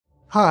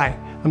Hi,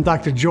 I'm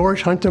Dr.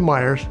 George Hunter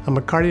Myers. I'm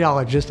a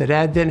cardiologist at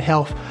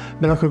AdventHealth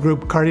Medical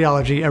Group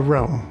Cardiology at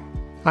Rome.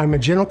 I'm a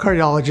general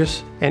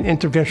cardiologist and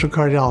interventional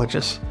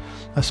cardiologist.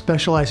 I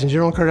specialize in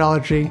general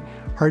cardiology,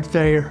 heart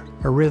failure,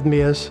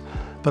 arrhythmias,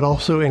 but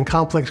also in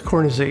complex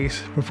coronary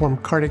disease, perform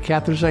cardiac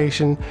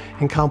catheterization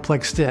and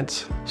complex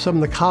stents. Some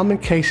of the common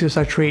cases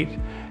I treat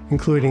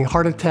including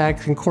heart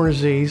attacks and coronary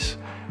disease,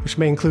 which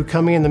may include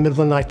coming in the middle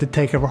of the night to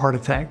take over a heart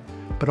attack,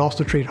 but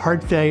also treat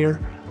heart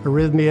failure,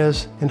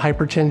 arrhythmias, and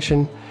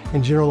hypertension,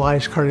 and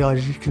generalized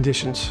cardiology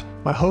conditions.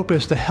 My hope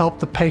is to help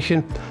the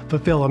patient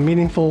fulfill a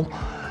meaningful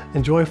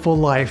and joyful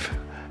life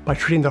by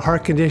treating the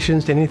heart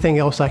conditions and anything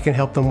else I can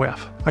help them with.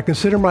 I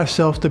consider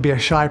myself to be a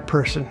shy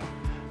person,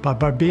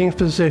 but by being a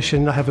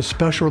physician, I have a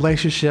special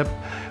relationship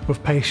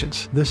with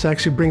patients. This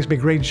actually brings me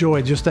great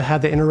joy just to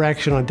have the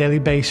interaction on a daily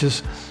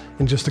basis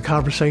and just the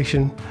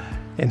conversation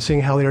and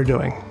seeing how they are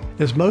doing.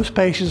 As most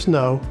patients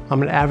know,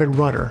 I'm an avid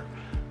runner.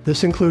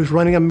 This includes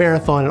running a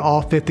marathon in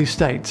all 50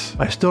 states.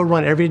 I still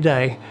run every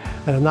day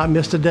and have not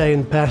missed a day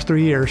in the past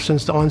 3 years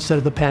since the onset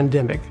of the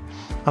pandemic.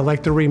 I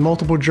like to read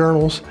multiple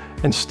journals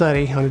and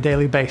study on a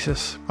daily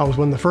basis. I was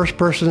one of the first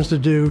persons to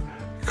do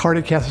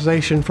cardiac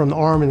catheterization from the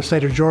arm in the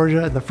state of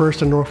Georgia and the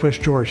first in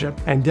Northwest Georgia.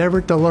 I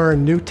endeavored to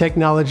learn new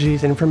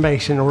technologies and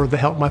information in order to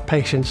help my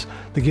patients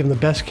to give them the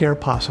best care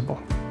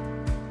possible.